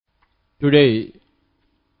Today,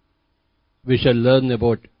 we shall learn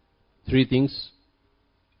about three things.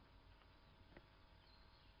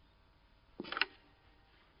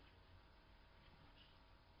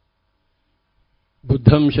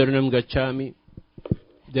 Buddham Sharanam Gachhami,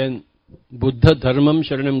 then Buddha Dharmam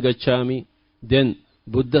Sharanam Gachhami, then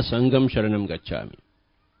Buddha Sangam Sharanam Gachhami.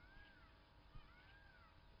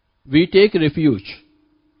 We take refuge.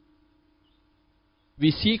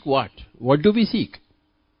 We seek what? What do we seek?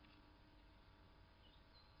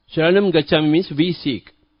 Sharanam Gachhami means we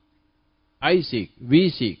seek. I seek,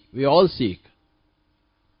 we all seek.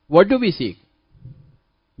 What do we seek?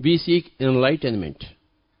 We seek enlightenment.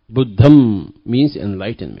 Buddham means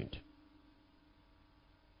enlightenment.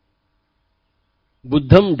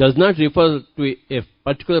 Buddham does not refer to a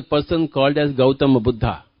particular person called as Gautama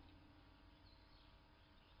Buddha.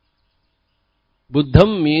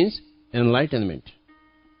 Buddham means enlightenment.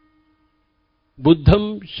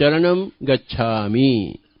 Buddham Sharanam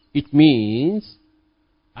Gachhami. It means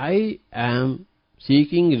I am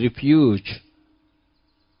seeking refuge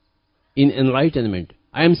in enlightenment.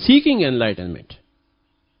 I am seeking enlightenment.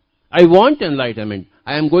 I want enlightenment.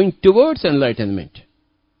 I am going towards enlightenment.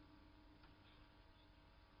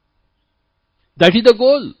 That is the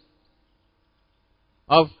goal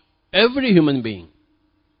of every human being.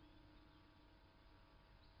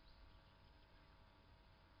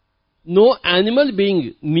 No animal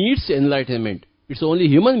being needs enlightenment. It's only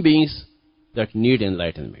human beings that need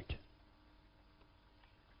enlightenment.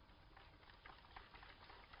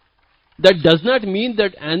 That does not mean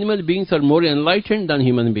that animal beings are more enlightened than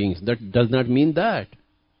human beings. That does not mean that.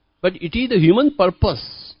 But it is the human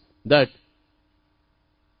purpose that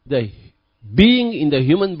the being in the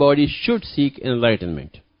human body should seek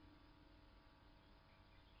enlightenment.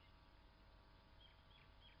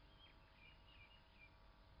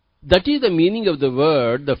 That is the meaning of the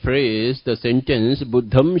word, the phrase, the sentence,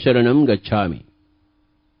 Buddham Sharanam Gachhami.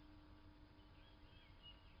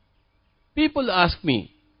 People ask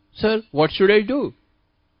me, sir, what should I do?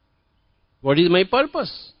 What is my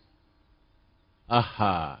purpose?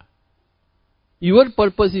 Aha! Your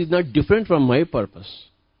purpose is not different from my purpose.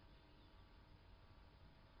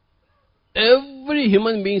 Every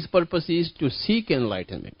human being's purpose is to seek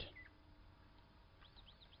enlightenment.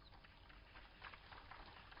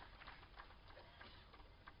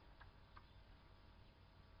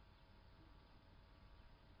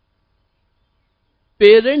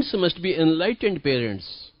 Parents must be enlightened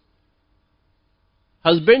parents.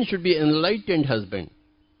 Husband should be enlightened husband.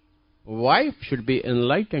 Wife should be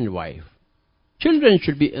enlightened wife. Children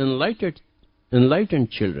should be enlightened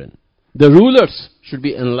children. The rulers should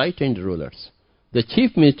be enlightened rulers. The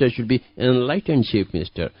chief minister should be enlightened chief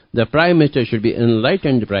minister. The prime minister should be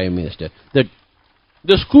enlightened prime minister.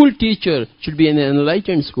 The school teacher should be an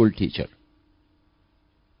enlightened school teacher.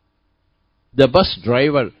 The bus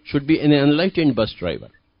driver should be an enlightened bus driver.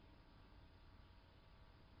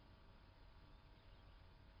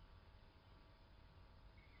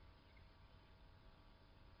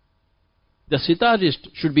 The sitarist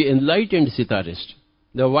should be enlightened sitarist.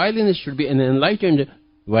 The violinist should be an enlightened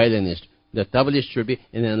violinist. The tablaist should be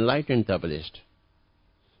an enlightened tablaist.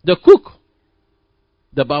 The cook,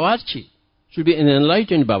 the bawarchi, should be an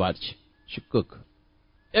enlightened bawarchi, cook.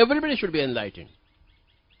 Everybody should be enlightened.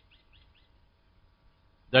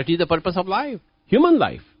 That is the purpose of life, human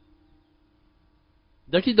life.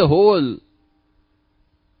 That is the whole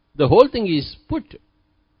thing is put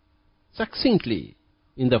succinctly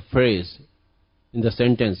in the phrase, in the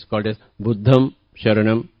sentence called as Buddham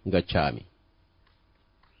Sharanam Gachhami.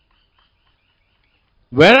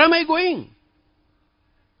 Where am I going?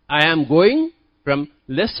 I am going from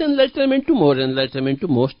less enlightenment to more enlightenment to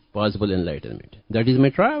most possible enlightenment. That is my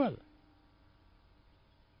travel.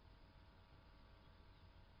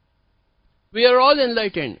 We are all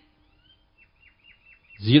enlightened.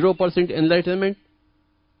 0% enlightenment,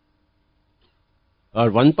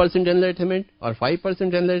 or 1% enlightenment, or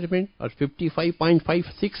 5% enlightenment, or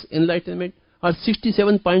 55.56 enlightenment, or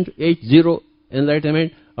 67.80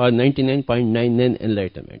 enlightenment, or 99.99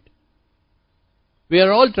 enlightenment. We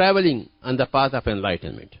are all traveling on the path of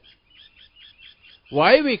enlightenment.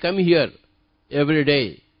 Why we come here every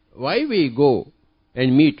day? Why we go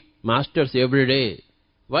and meet masters every day?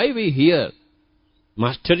 Why we hear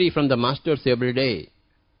mastery from the masters every day?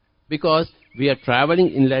 Because we are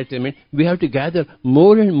traveling in enlightenment, we have to gather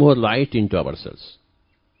more and more light into ourselves.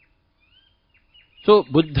 So,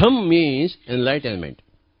 Buddham means enlightenment.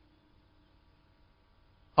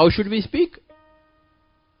 How should we speak?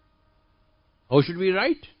 How should we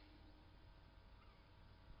write?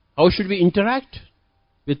 How should we interact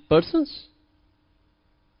with persons?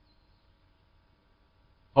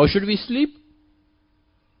 How should we sleep?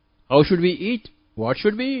 How should we eat? What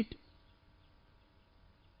should we eat?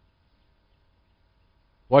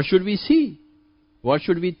 What should we see? What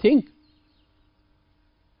should we think?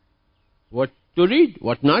 What to read?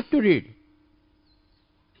 What not to read?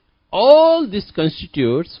 All this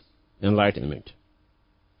constitutes enlightenment.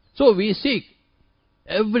 So we seek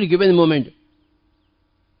every given moment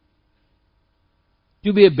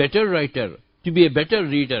to be a better writer, to be a better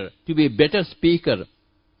reader, to be a better speaker,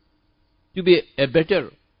 to be a better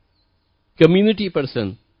community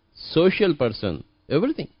person, social person,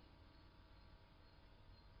 everything.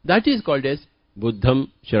 That is called as Buddham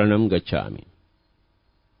Sharanam Gachhami.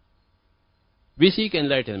 We seek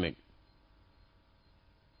enlightenment.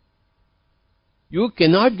 You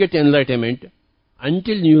cannot get enlightenment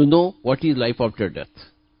until you know what is life after death.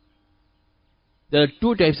 There are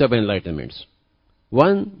two types of enlightenments.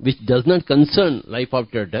 One which does not concern life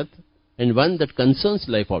after death, and one that concerns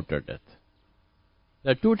life after death.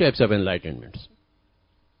 There are two types of enlightenments.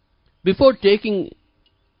 Without taking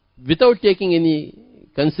any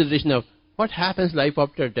consideration of what happens life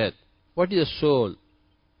after death, what is a soul,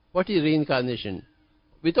 what is reincarnation,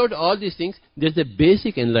 without all these things, there is a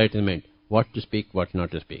basic enlightenment, what to speak, what not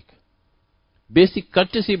to speak. Basic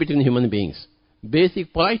courtesy between human beings,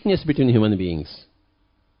 basic politeness between human beings,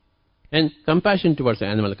 and compassion towards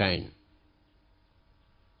animal kind.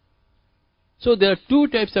 So there are two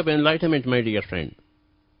types of enlightenment, my dear friend.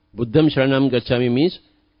 Buddham Sharanam Gachhami means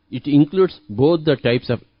it includes both the types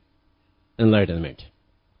of enlightenment.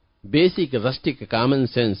 Basic, rustic, common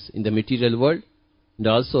sense in the material world, and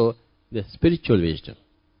also the spiritual wisdom.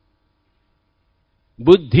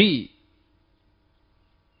 Buddhi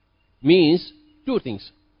means two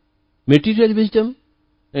things: material wisdom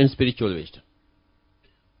and spiritual wisdom.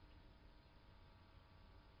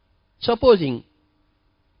 Supposing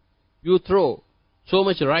you throw so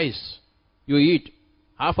much rice, you eat,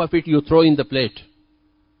 half of it you throw in the plate,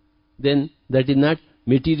 then that is not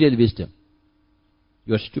material wisdom.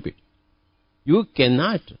 You are stupid. You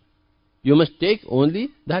cannot. You must take only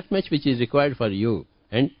that much which is required for you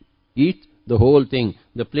and eat the whole thing.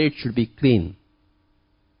 The plate should be clean.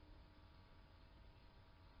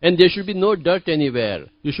 And there should be no dirt anywhere.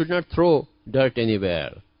 You should not throw dirt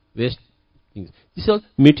anywhere. Waste things. This is all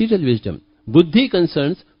material wisdom. Buddhi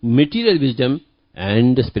concerns material wisdom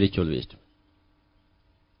and spiritual wisdom.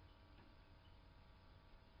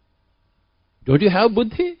 Don't you have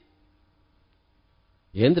buddhi?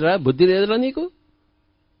 Yendra, buddhi redra niku?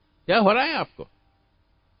 Kya ho raha hai aapko?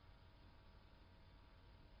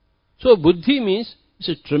 So buddhi means it's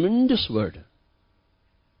a tremendous word.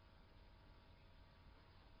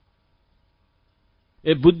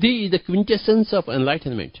 A buddhi is the quintessence of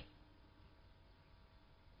enlightenment.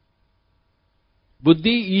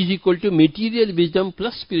 Buddhi is equal to material wisdom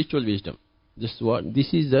plus spiritual wisdom.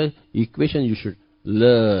 This is the equation you should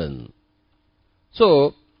learn.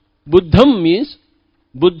 So, Buddham means,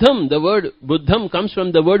 Buddham, the word Buddham comes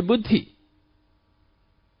from the word Buddhi.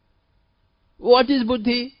 What is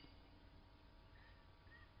Buddhi?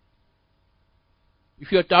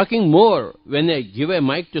 If you are talking more, when I give a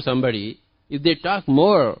mic to somebody, if they talk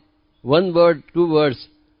more, one word, two words,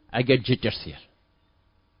 I get jitters here.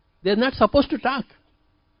 They are not supposed to talk.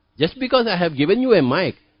 Just because I have given you a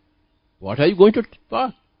mic, what are you going to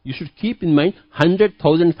talk? You should keep in mind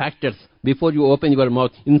 100,000 factors before you open your mouth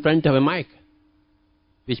in front of a mic,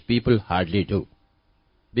 which people hardly do,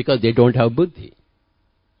 because they don't have buddhi.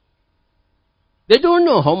 They don't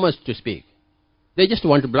know how much to speak. They just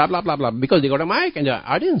want to blah, blah, blah, blah, because they got a mic and an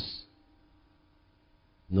audience.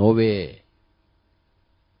 No way.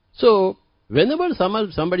 So, whenever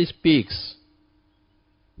somebody speaks,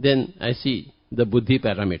 then I see the buddhi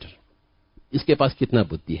parameter. Iske paas kitna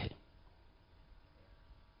buddhi hai?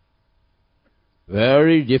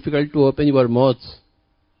 Very difficult to open your mouth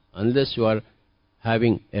unless you are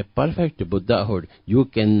having a perfect Buddhahood. You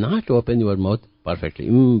cannot open your mouth perfectly.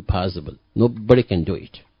 Impossible. Nobody can do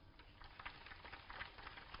it.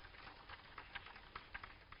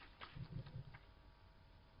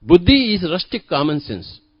 Buddhi is rustic common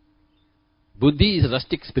sense. Buddhi is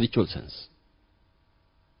rustic spiritual sense.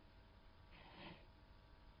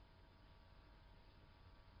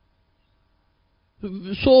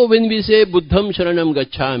 So when we say Buddham Sharanam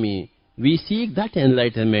Gachhami, we seek that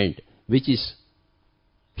enlightenment which is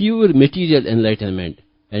pure material enlightenment,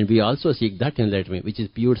 and we also seek that enlightenment which is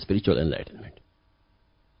pure spiritual enlightenment.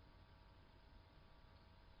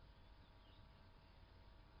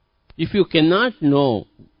 If you cannot know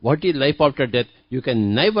what is life after death, you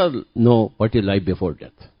can never know what is life before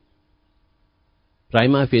death.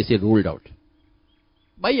 Prima facie ruled out,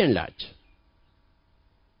 by and large.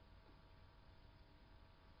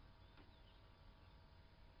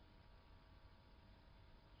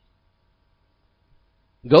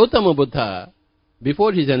 Gautama Buddha,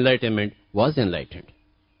 before his enlightenment, was enlightened.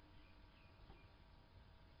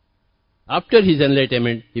 After his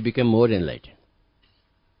enlightenment, he became more enlightened.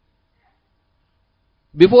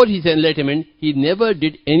 Before his enlightenment, he never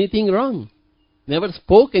did anything wrong, never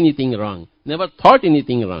spoke anything wrong, never thought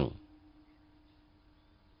anything wrong.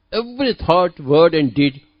 Every thought, word and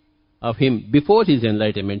deed of him before his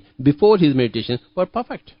enlightenment, before his meditation, were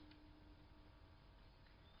perfect.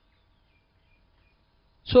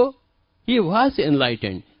 So, he was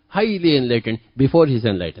enlightened, highly enlightened before his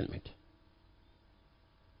enlightenment.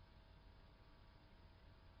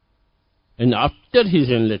 And after his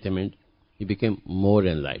enlightenment, he became more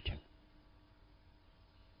enlightened.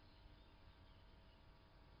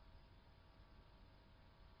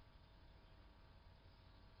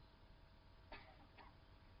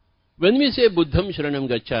 When we say Buddham Sharanam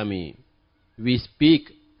Gachhami, we speak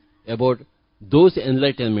about those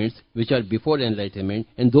enlightenments which are before enlightenment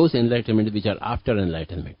and those enlightenments which are after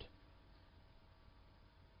enlightenment.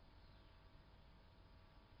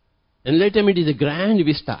 Enlightenment is a grand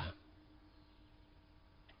vista.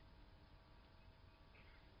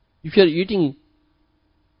 If you are eating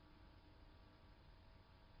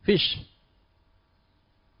fish,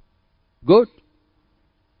 goat,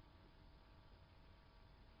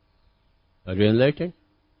 are you enlightened?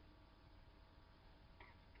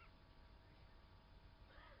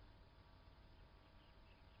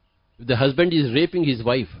 If the husband is raping his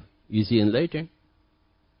wife, is he enlightened?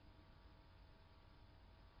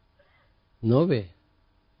 No way.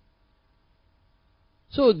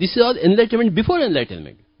 So this is all enlightenment before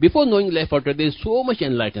enlightenment. Before knowing life after, there is so much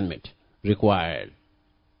enlightenment required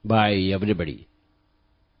by everybody.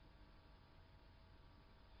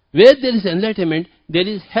 Where there is enlightenment, there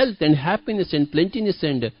is health and happiness and plentiness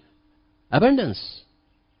and abundance.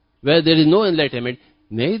 Where there is no enlightenment,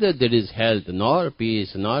 neither there is health, nor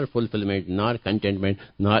peace, nor fulfillment, nor contentment,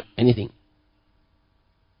 nor anything.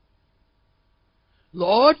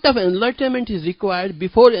 Lot of enlightenment is required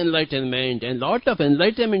before enlightenment, and lot of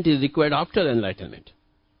enlightenment is required after enlightenment.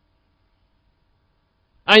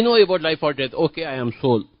 I know about life or death. Okay, I am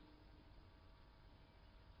soul.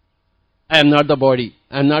 I am not the body.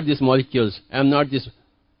 I am not these molecules. I am not these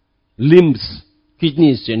limbs,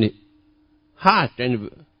 kidneys and heart. And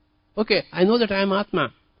okay, I know that I am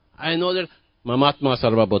Atma. I know that Mamatma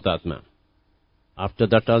Sarva Bhutatma. After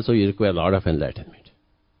that also you require a lot of enlightenment.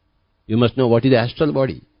 You must know what is the astral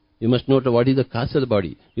body. You must know what is the causal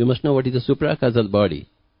body. You must know what is the supracausal body.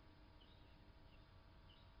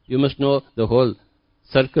 You must know the whole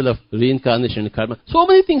circle of reincarnation and karma. So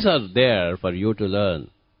many things are there for you to learn.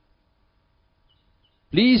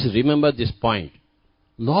 Please remember this point.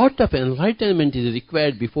 Lot of enlightenment is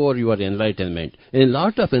required before your enlightenment, and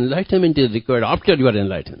lot of enlightenment is required after your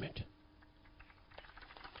enlightenment.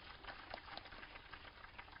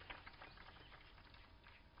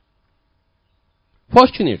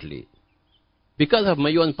 Fortunately, because of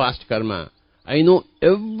my own past karma, I know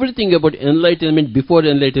everything about enlightenment before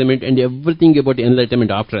enlightenment and everything about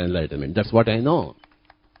enlightenment after enlightenment. That's what I know.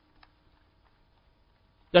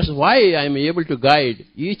 That's why I am able to guide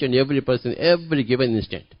each and every person every given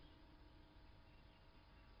instant.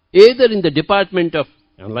 Either in the department of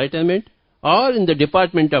enlightenment, or in the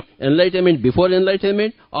department of enlightenment before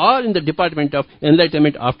enlightenment, or in the department of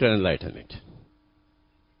enlightenment after enlightenment.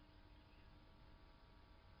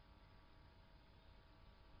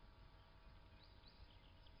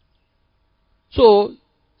 So,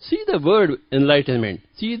 see the word enlightenment,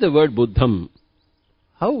 see the word Buddham,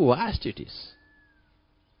 how vast it is.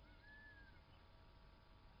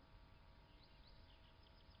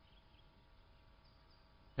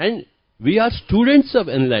 And we are students of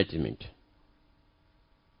enlightenment,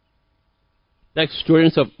 like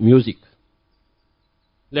students of music,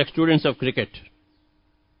 like students of cricket,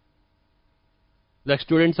 like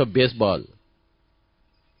students of baseball.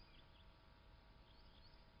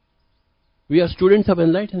 We are students of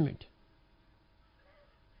enlightenment.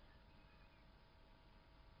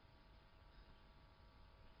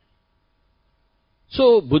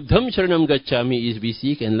 So, Buddham Sharanam Gachhami is we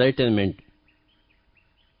seek enlightenment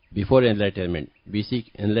before enlightenment. We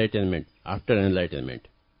seek enlightenment after enlightenment.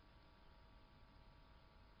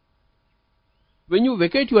 When you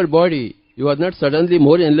vacate your body, you are not suddenly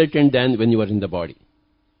more enlightened than when you are in the body.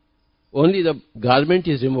 Only the garment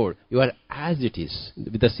is removed. You are as it is,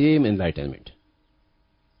 with the same enlightenment.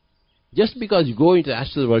 Just because you go into the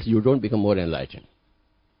astral world, you don't become more enlightened.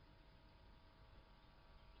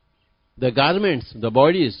 The garments, the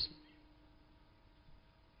bodies,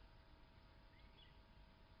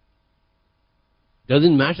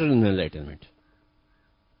 doesn't matter in enlightenment.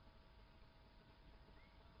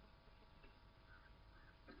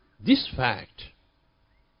 this fact,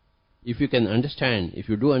 if you can understand, if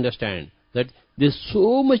you do understand that there's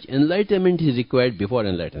so much enlightenment is required before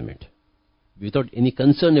enlightenment, without any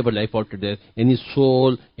concern about life after death, any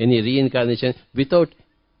soul, any reincarnation, without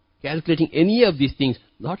calculating any of these things,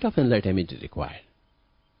 lot of enlightenment is required.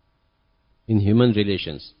 In human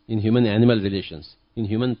relations, in human-animal relations, in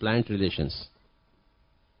human-plant relations.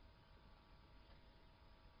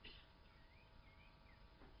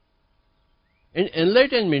 And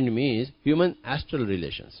enlightenment means human astral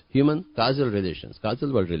relations, human causal relations,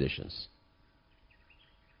 causal world relations.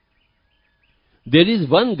 There is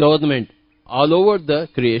one government all over the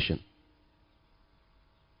creation.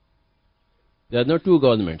 There are no two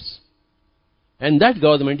governments. And that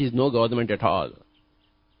government is no government at all.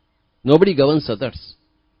 Nobody governs others.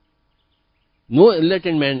 No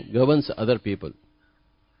enlightened man governs other people.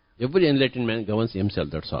 Every enlightened man governs himself,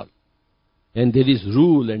 that's all. And there is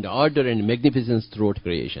rule and order and magnificence throughout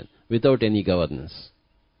creation, without any governance.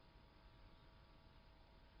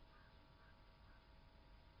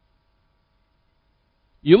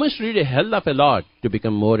 You must read a hell of a lot to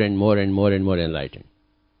become more and more and more and more enlightened.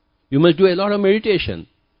 You must do a lot of meditation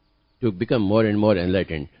to become more and more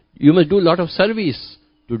enlightened. You must do a lot of service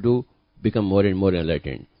to become more and more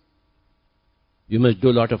enlightened. You must do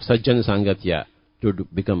a lot of sajjana sangatya to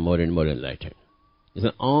become more and more enlightened. It's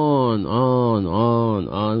an ongoing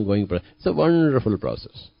process. It's a wonderful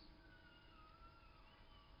process.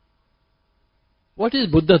 What is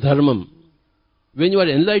Buddha Dharmam? When you are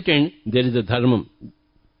enlightened, there is a Dharmam.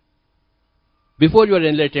 Before your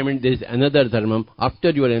enlightenment, there is another Dharmam.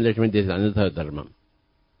 After your enlightenment, there is another Dharmam.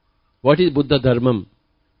 What is Buddha Dharmam?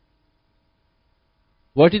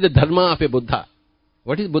 What is the Dharma of a Buddha?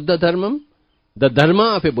 What is Buddha Dharmam? The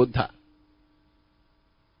Dharma of a Buddha.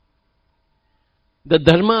 The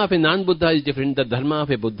Dharma of a non-Buddha is different. The Dharma of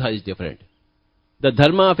a Buddha is different. The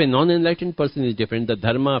Dharma of a non-enlightened person is different. The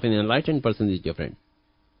Dharma of an enlightened person is different.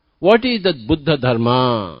 What is the Buddha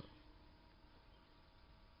Dharma?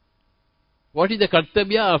 What is the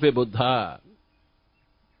Kartavya of a Buddha?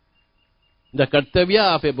 The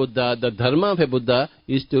Kartavya of a Buddha, the Dharma of a Buddha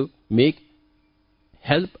is to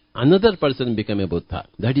help another person become a Buddha.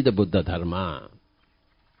 That is the Buddha Dharma.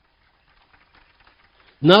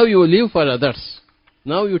 Now you live for others.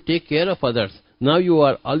 Now you take care of others. Now you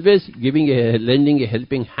are always lending a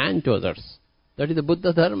helping hand to others. That is the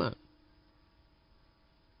Buddha Dharma.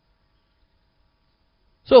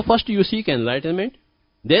 So first you seek enlightenment.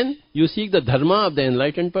 Then you seek the Dharma of the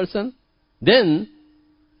enlightened person. Then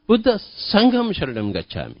Buddha Sangham Sharanam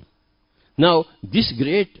Gachhami. Now this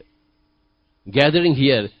great gathering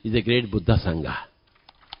here is a great Buddha Sangha.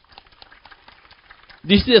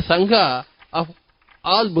 This is a Sangha of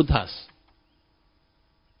all Buddhas.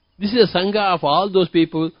 This is a Sangha of all those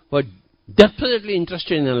people who are desperately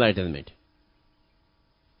interested in enlightenment.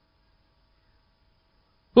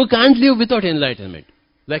 Who can't live without enlightenment.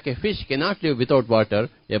 Like a fish cannot live without water,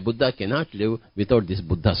 a Buddha cannot live without this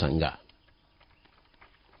Buddha Sangha.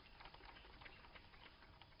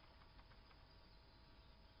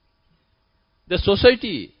 The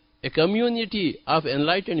society, a community of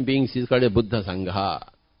enlightened beings is called a Buddha Sangha.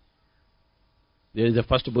 There is the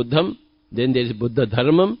first Buddham, then there is Buddha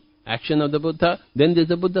Dharmam, action of the Buddha, then there is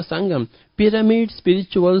the Buddha Sangham. Pyramid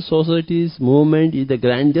spiritual societies movement is the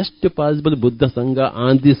grandest possible Buddha Sangha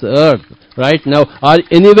on this earth, right now, or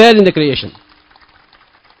anywhere in the creation.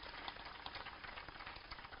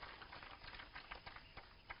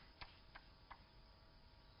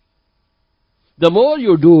 The more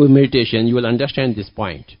you do meditation, you will understand this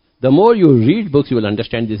point. The more you read books, you will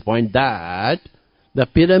understand this point, that the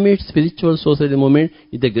pyramid spiritual society movement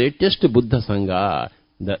is the greatest Buddha Sangha.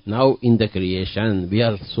 Now in the creation, we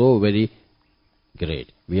are so very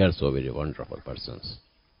great. We are so very wonderful persons.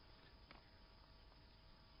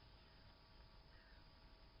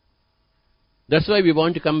 That's why we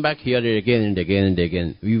want to come back here again and again and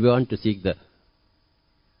again. We want to seek the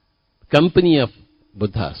company of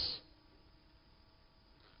Buddhas.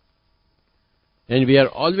 And we are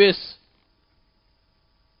always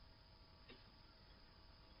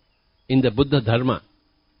in the Buddha Dharma.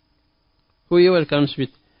 Whoever comes with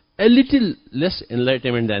a little less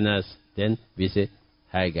enlightenment than us, then we say,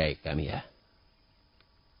 "Hi guy, come here.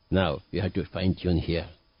 Now you have to fine tune here.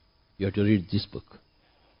 You have to read this book.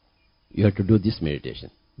 You have to do this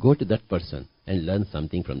meditation. Go to that person and learn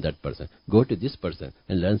something from that person. Go to this person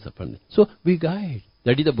and learn something from them." So we guide.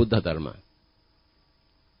 That is the Buddha Dharma.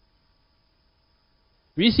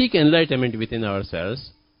 We seek enlightenment within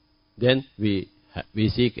ourselves, then we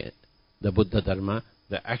seek the Buddha Dharma,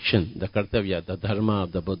 the action, the Kartavya, the Dharma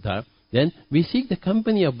of the Buddha, then we seek the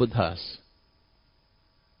company of Buddhas.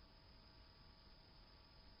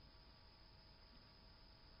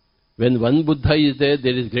 When one Buddha is there,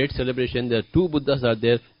 there is great celebration. There are two Buddhas are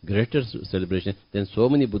there, greater celebration. Then so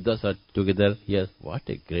many Buddhas are together here. What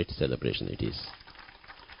a great celebration it is.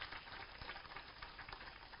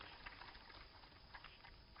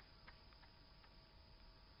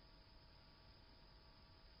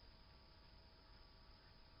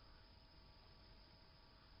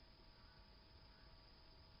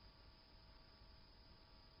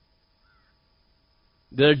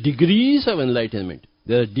 There are degrees of enlightenment.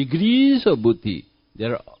 There are degrees of buddhi.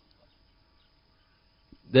 There are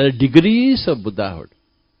degrees of Buddhahood.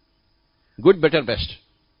 Good, better, best.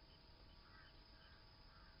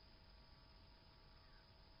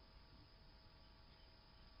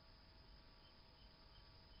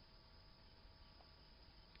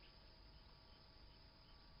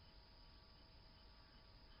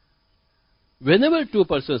 Whenever two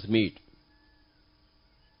persons meet,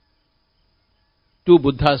 two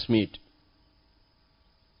Buddhas meet,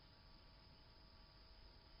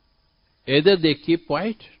 either they keep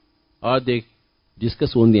quiet or they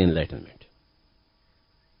discuss only enlightenment.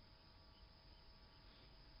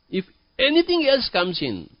 If anything else comes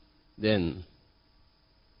in, then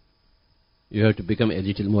you have to become a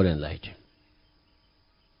little more enlightened.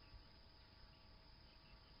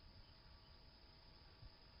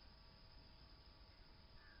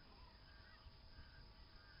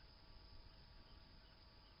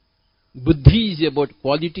 Buddhi is about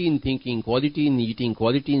quality in thinking, quality in eating,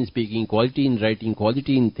 quality in speaking, quality in writing,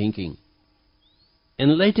 quality in thinking.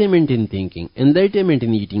 Enlightenment in thinking, enlightenment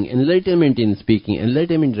in eating, enlightenment in speaking,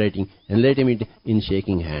 enlightenment in writing, enlightenment in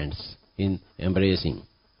shaking hands, in embracing.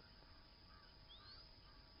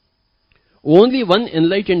 Only one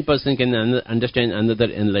enlightened person can understand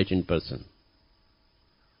another enlightened person.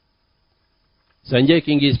 Sanjay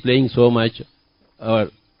King is playing so much, or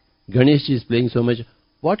Ganesh is playing so much.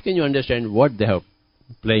 What can you understand what they are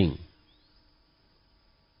playing?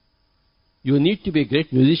 You need to be a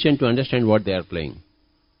great musician to understand what they are playing.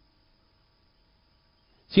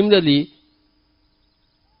 Similarly,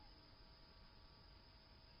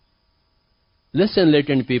 less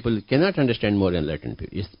enlightened people cannot understand more enlightened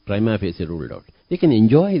people. It's prima facie ruled out. They can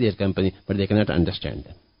enjoy their company, but they cannot understand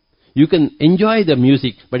them. You can enjoy the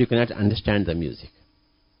music, but you cannot understand the music.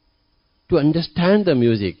 To understand the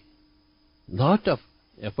music, lot of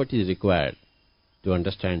effort is required to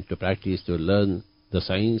understand, to practice, to learn the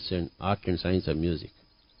science and art and science of music.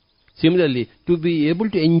 Similarly, to be able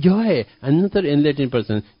to enjoy another enlightened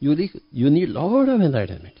person, you need a lot of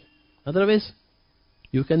enlightenment. Otherwise,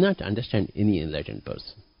 you cannot understand any enlightened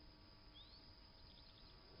person.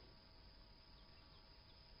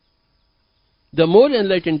 The more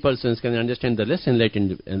enlightened persons can understand the less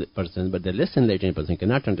enlightened person, but the less enlightened person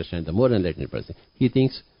cannot understand the more enlightened person. He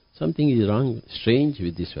thinks something is wrong, strange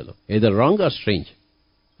with this fellow. Either wrong or strange.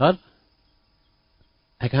 Or,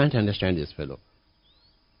 I can't understand this fellow.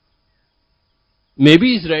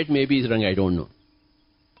 Maybe he's right, maybe he's wrong, I don't know.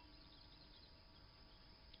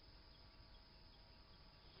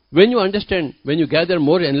 When you understand, when you gather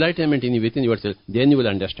more enlightenment within yourself, then you will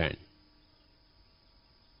understand.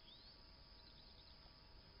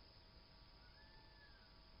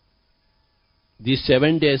 These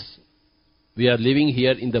 7 days, we are living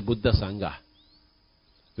here in the Buddha Sangha,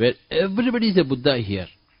 where everybody is a Buddha here.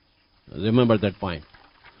 Remember that point.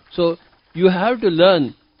 So, you have to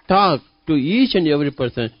learn, talk to each and every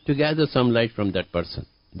person to gather some light from that person.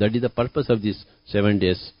 That is the purpose of these 7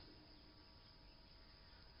 days.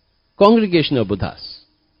 Congregation of Buddhas.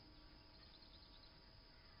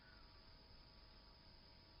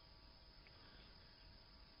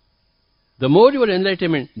 The more your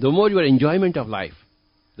enlightenment, the more your enjoyment of life,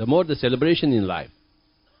 the more the celebration in life,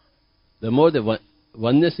 the more the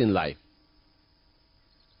oneness in life.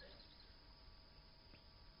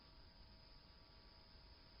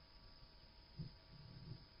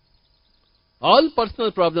 All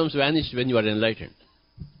personal problems vanish when you are enlightened.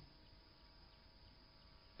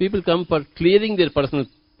 People come for clearing their personal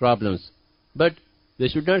problems, but they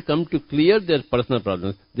should not come to clear their personal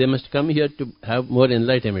problems. They must come here to have more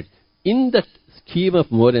enlightenment. In that scheme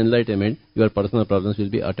of more enlightenment, your personal problems will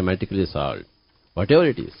be automatically solved, whatever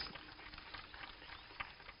it is.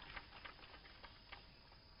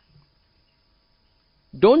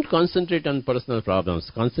 Don't concentrate on personal problems.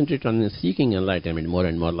 Concentrate on seeking enlightenment, more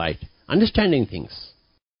and more light, understanding things.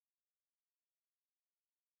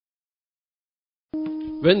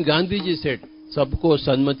 When Gandhiji said, Sabko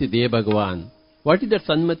Sanmati De Bhagwan, what is that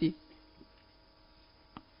Sanmati?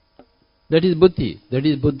 That is Buddhi, that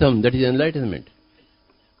is Buddham, that is enlightenment.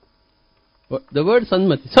 The word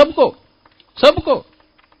Sanmati, Sabko, Sabko,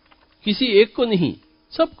 Kisi ek ko nahi,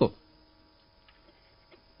 Sabko.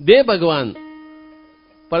 दे भगवान,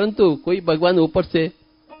 परंतु कोई भगवान ऊपर से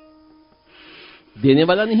देने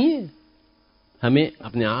वाला नहीं है। हमें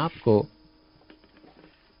अपने आप को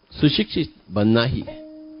सुशिक्षित बनना ही है।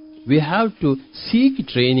 We have to seek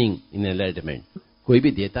training in enlightenment. कोई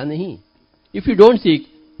भी देता नहीं। If you don't seek,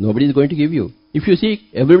 nobody is going to give you. If you seek,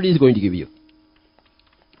 everybody is going to give you.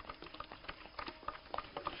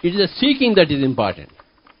 It is the seeking that is important.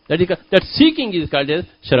 That seeking is called as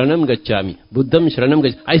Sharanam Gachhami. Buddham Sharanam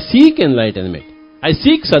Gachhami. I seek enlightenment. I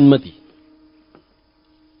seek Sanmati.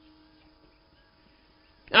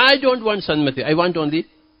 I don't want Sanmati. I want only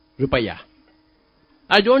Rupaya.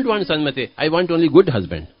 I don't want Sanmati. I want only good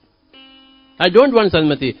husband. I don't want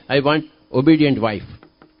Sanmati. I want obedient wife.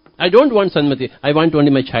 I don't want Sanmati. I want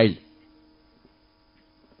only my child.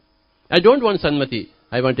 I don't want Sanmati.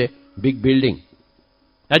 I want a big building.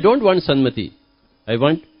 I don't want Sanmati. I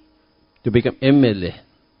want to become MLA.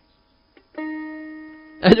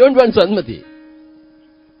 I don't want Sanmati.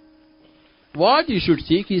 What you should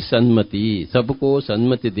seek is Sanmati. Sabko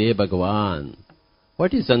Sanmati de Bhagavan.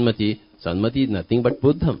 What is Sanmati? Sanmati is nothing but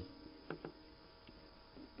Buddham.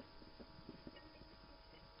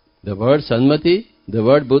 The word Sanmati, the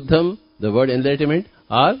word Buddham, the word enlightenment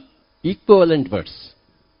are equivalent words.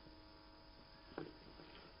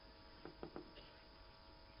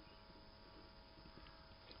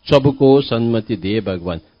 सबको सन्मति दे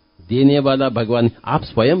भगवान. देने वाला भगवान. आप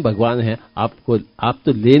स्वयं भगवान हैं. आप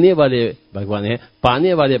तो लेने वाले भगवान हैं,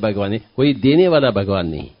 पाने वाले भगवान हैं. कोई देने वाला भगवान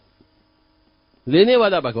नहीं. लेने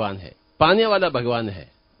वाला भगवान है, पाने वाला भगवान है.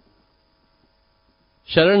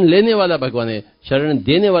 शरण लेने वाला भगवान है, शरण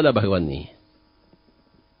देने वाला भगवान नहीं है.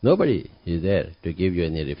 Nobody is there to give you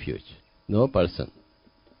any refuge. No person.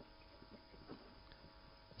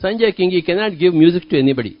 Sanjay Kingi cannot give music to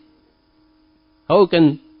anybody. How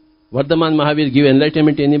can Vardhaman Mahavir give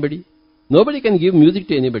enlightenment to anybody? Nobody can give music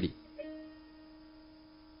to anybody.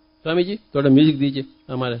 Swami ji थोड़ा music दीजिए.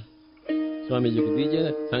 हमारे स्वामी जी को दीजिए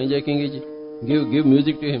ना. संजय किंगी जी, give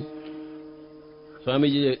music to him. Swami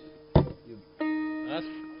ji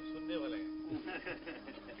सुनने वाले.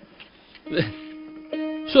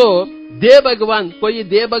 So दे भगवान, कोई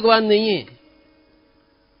दे भगवान नहीं है.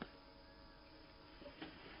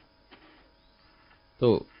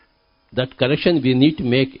 तो that correction we need to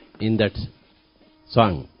make in that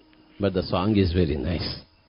song, but the song is very nice.